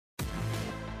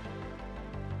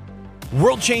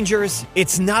World changers,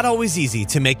 it's not always easy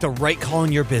to make the right call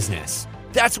in your business.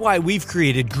 That's why we've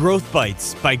created Growth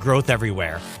Bites by Growth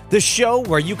Everywhere, the show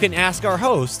where you can ask our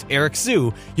host, Eric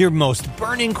Siu, your most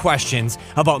burning questions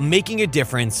about making a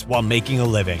difference while making a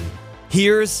living.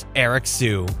 Here's Eric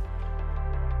Siu.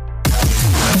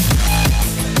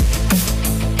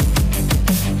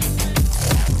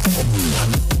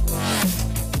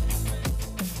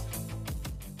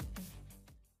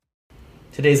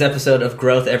 Today's episode of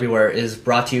Growth Everywhere is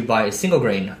brought to you by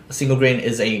SingleGrain. SingleGrain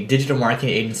is a digital marketing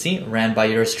agency ran by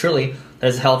yours truly that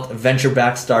has helped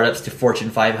venture-backed startups to Fortune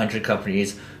 500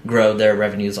 companies grow their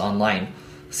revenues online.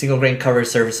 SingleGrain covers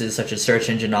services such as search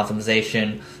engine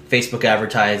optimization, Facebook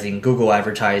advertising, Google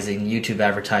advertising, YouTube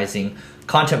advertising,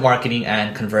 content marketing,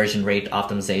 and conversion rate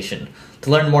optimization.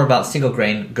 To learn more about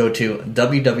SingleGrain, go to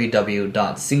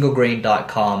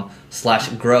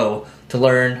www.singlegrain.com/grow to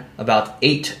learn about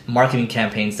 8 marketing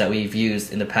campaigns that we've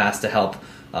used in the past to help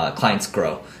clients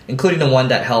grow, including the one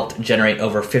that helped generate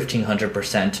over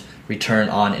 1,500% return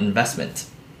on investment.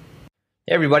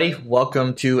 Hey everybody,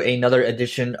 welcome to another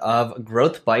edition of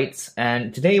Growth Bites,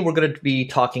 and today we're going to be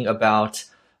talking about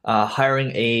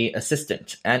hiring a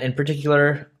assistant, and in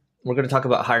particular, we're going to talk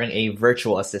about hiring a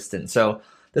virtual assistant. So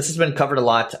this has been covered a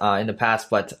lot in the past,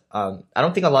 but I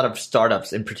don't think a lot of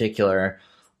startups in particular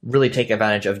really take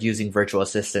advantage of using virtual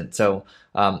assistant. So,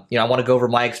 I want to go over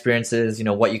my experiences,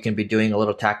 what you can be doing, a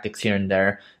little tactics here and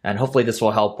there, and hopefully this will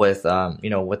help with,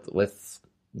 with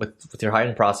your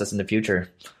hiring process in the future.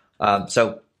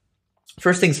 So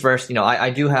first things first,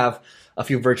 I do have a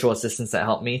few virtual assistants that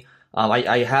help me.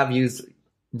 I have used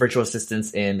virtual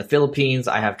assistants in the Philippines.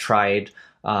 I have tried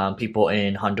people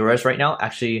in Honduras right now.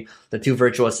 Actually, the 2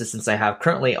 virtual assistants I have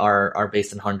currently are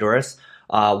based in Honduras.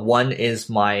 One is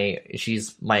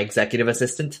she's my executive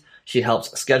assistant. She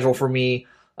helps schedule for me.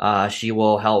 She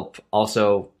will help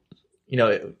also,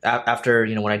 after,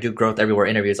 when I do Growth Everywhere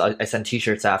interviews, I send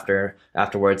t-shirts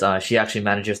afterwards. She actually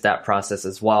manages that process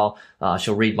as well.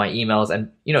 She'll read my emails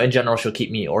and, in general, she'll keep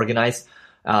me organized.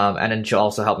 And then she'll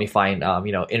also help me find,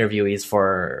 interviewees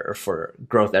for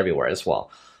Growth Everywhere as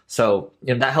well. So,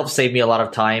 that helps save me a lot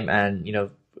of time. And,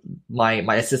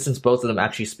 my assistants, both of them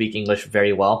actually speak English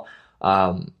very well.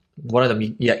 One of them,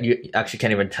 you actually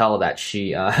can't even tell that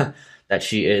she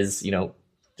is,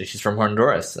 she's from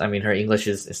Honduras. I mean, her English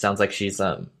it sounds like she's,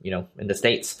 in the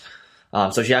States.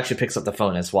 So she actually picks up the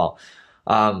phone as well.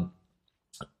 In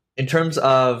terms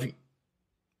of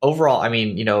overall, I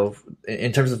mean,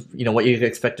 in terms of, what you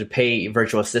expect to pay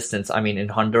virtual assistants, I mean, in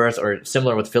Honduras or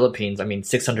similar with Philippines, I mean,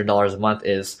 $600 a month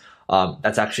is,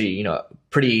 that's actually,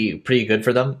 pretty good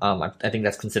for them. I think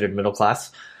that's considered middle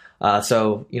class.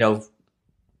 So,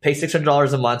 pay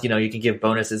 $600 a month, you can give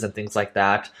bonuses and things like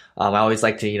that. I always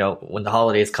like to, when the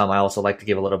holidays come, I also like to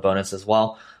give a little bonus as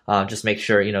well. Just make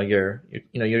sure, you're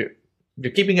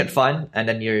keeping it fun, and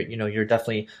then you're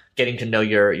definitely getting to know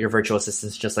your virtual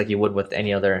assistants just like you would with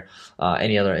any other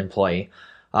employee.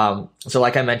 So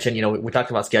like I mentioned, we talked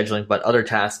about scheduling, but other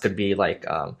tasks could be like,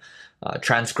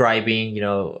 transcribing,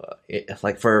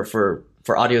 like for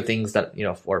audio things that,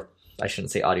 or I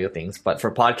shouldn't say audio things, but for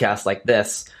podcasts like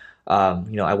this,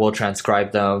 I will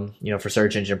transcribe them, for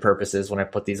search engine purposes when I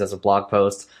put these as a blog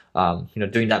post.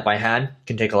 Doing that by hand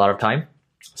can take a lot of time.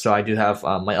 So I do have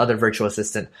my other virtual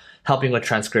assistant helping with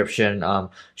transcription.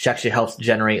 She actually helps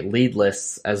generate lead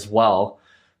lists as well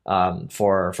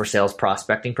for sales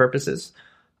prospecting purposes.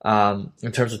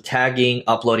 In terms of tagging,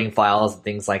 uploading files, and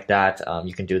things like that,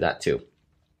 you can do that too.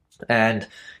 And,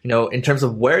 in terms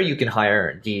of where you can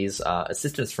hire these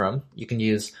assistants from, you can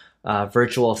use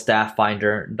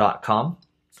virtualstafffinder.com.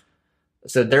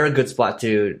 So they're a good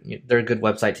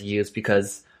website to use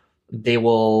because they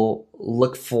will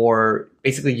look for,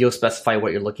 basically you'll specify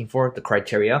what you're looking for, the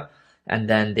criteria, and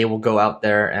then they will go out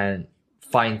there and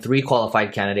find 3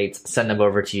 qualified candidates, send them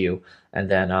over to you, and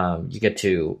then you get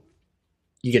to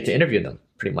interview them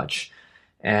pretty much.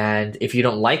 And if you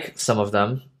don't like some of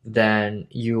them, then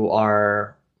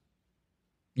you're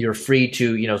free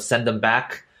to, send them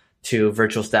back to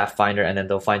Virtual Staff Finder, and then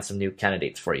they'll find some new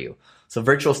candidates for you. So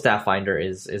Virtual Staff Finder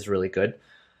is really good.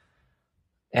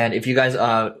 And if you guys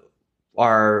if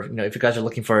you guys are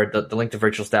looking for the link to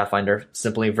Virtual Staff Finder,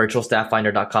 simply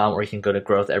virtualstafffinder.com, or you can go to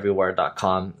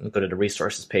growtheverywhere.com and go to the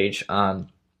resources page. The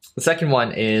second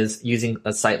one is using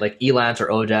a site like Elance or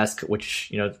Odesk,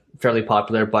 which, fairly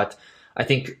popular, but I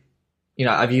think,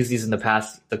 I've used these in the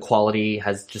past. The quality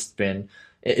has just been,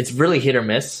 it's really hit or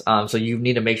miss. So you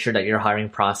need to make sure that your hiring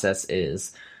process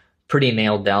is pretty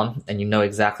nailed down and you know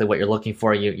exactly what you're looking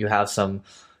for. You have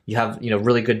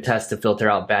really good tests to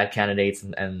filter out bad candidates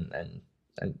and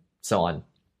so on.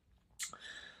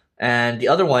 And the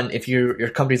other one, if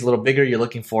your company's a little bigger, you're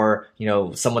looking for,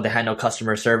 someone to handle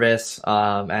customer service,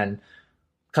 and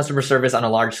customer service on a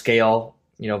large scale,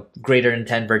 greater than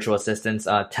 10 virtual assistants,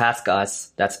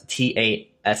 TaskUs, that's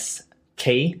TaskUs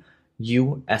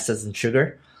as in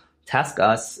sugar.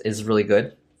 TaskUs is really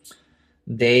good.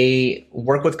 They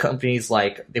work with companies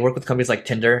like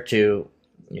Tinder to,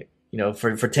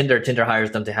 for Tinder hires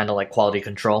them to handle like quality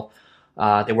control.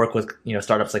 They work with,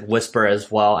 startups like Whisper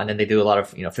as well. And then they do a lot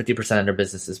of, 50% of their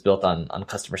business is built on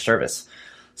customer service.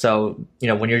 So,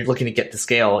 when you're looking to get to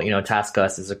scale,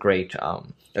 TaskUs is a great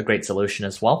solution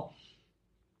as well.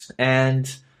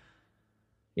 And,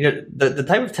 the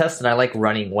type of test that I like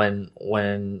running when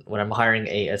I'm hiring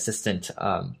a assistant,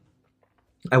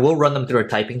 I will run them through a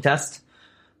typing test,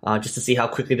 just to see how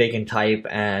quickly they can type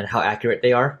and how accurate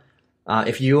they are.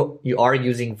 If you are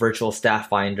using Virtual Staff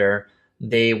Finder,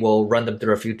 they will run them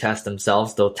through a few tests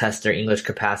themselves. They'll test their English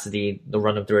capacity. They'll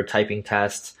run them through a typing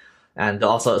test, and they'll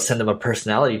also send them a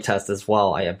personality test as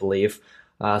well, I believe.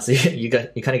 So you kind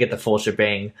of get the full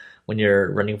shebang when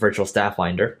you're running Virtual Staff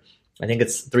Finder. I think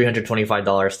it's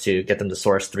 $325 to get them to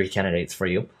source 3 candidates for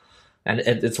you, and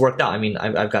it's worked out. I mean,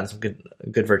 I've gotten some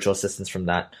good virtual assistants from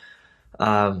that.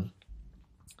 And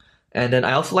then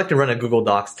I also like to run a Google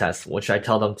Docs test, which I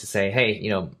tell them to say, hey,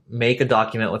 make a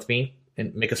document with me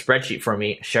and make a spreadsheet for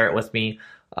me, share it with me,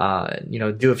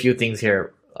 do a few things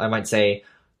here. I might say,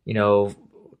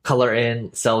 color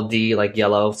in cell D like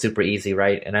yellow, super easy,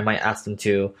 right? And I might ask them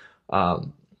to,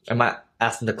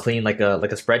 clean like a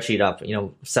spreadsheet up,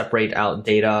 separate out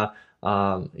data,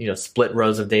 split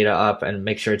rows of data up and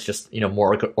make sure it's just,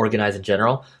 more organized in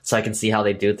general so I can see how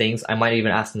they do things. I might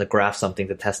even ask them to graph something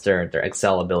to test their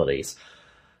Excel abilities.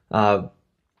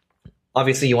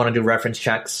 Obviously you want to do reference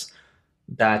checks.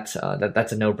 That's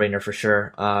a no-brainer for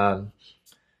sure. And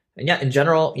yeah, in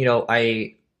general,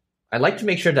 I like to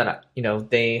make sure that,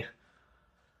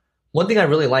 one thing I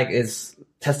really like is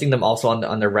testing them also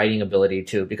on their writing ability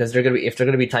too, because if they're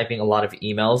going to be typing a lot of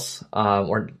emails,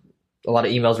 or a lot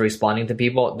of emails responding to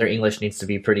people, their English needs to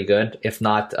be pretty good. If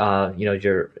not,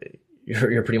 you're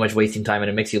pretty much wasting time and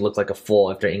it makes you look like a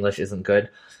fool if their English isn't good.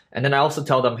 And then I also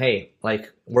tell them, hey,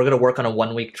 like we're going to work on a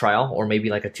 1-week trial or maybe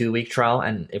like a 2-week trial.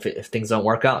 And if things don't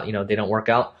work out, they don't work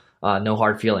out, no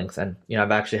hard feelings. And,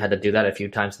 I've actually had to do that a few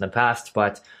times in the past,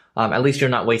 but at least you're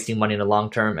not wasting money in the long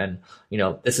term. And,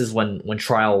 this is when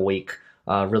trial week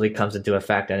really comes into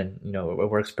effect and, it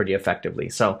works pretty effectively.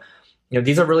 So,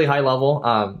 these are really high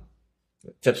level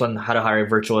tips on how to hire a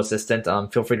virtual assistant.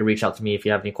 Feel free to reach out to me if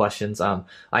you have any questions. I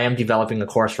am developing a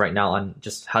course right now on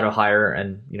just how to hire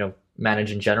and,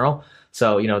 manage in general.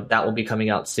 So, that will be coming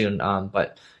out soon.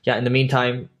 But yeah, in the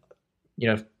meantime,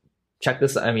 check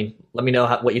this. I mean, let me know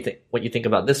what you think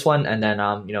about this one. And then,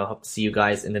 hope to see you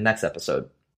guys in the next episode.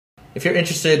 If you're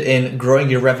interested in growing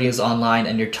your revenues online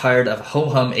and you're tired of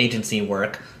hum agency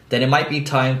work, then it might be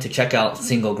time to check out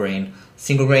Single Grain.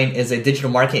 Single Grain is a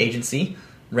digital marketing agency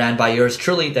ran by yours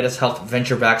truly that has helped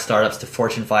venture-backed startups to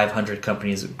Fortune 500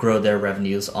 companies grow their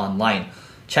revenues online.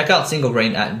 Check out Single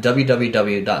Grain at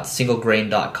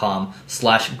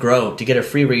www.singlegrain.com/grow to get a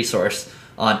free resource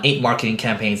on 8 marketing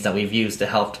campaigns that we've used to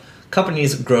help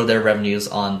companies grow their revenues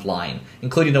online,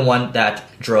 including the one that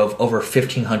drove over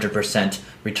 1,500%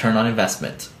 return on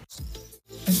investment.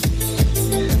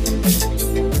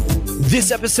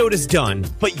 This episode is done,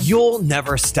 but you'll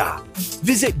never stop.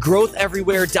 Visit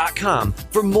growtheverywhere.com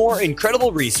for more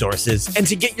incredible resources and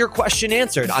to get your question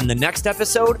answered on the next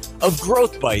episode of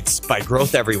Growth Bites by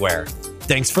Growth Everywhere.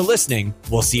 Thanks for listening.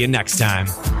 We'll see you next time.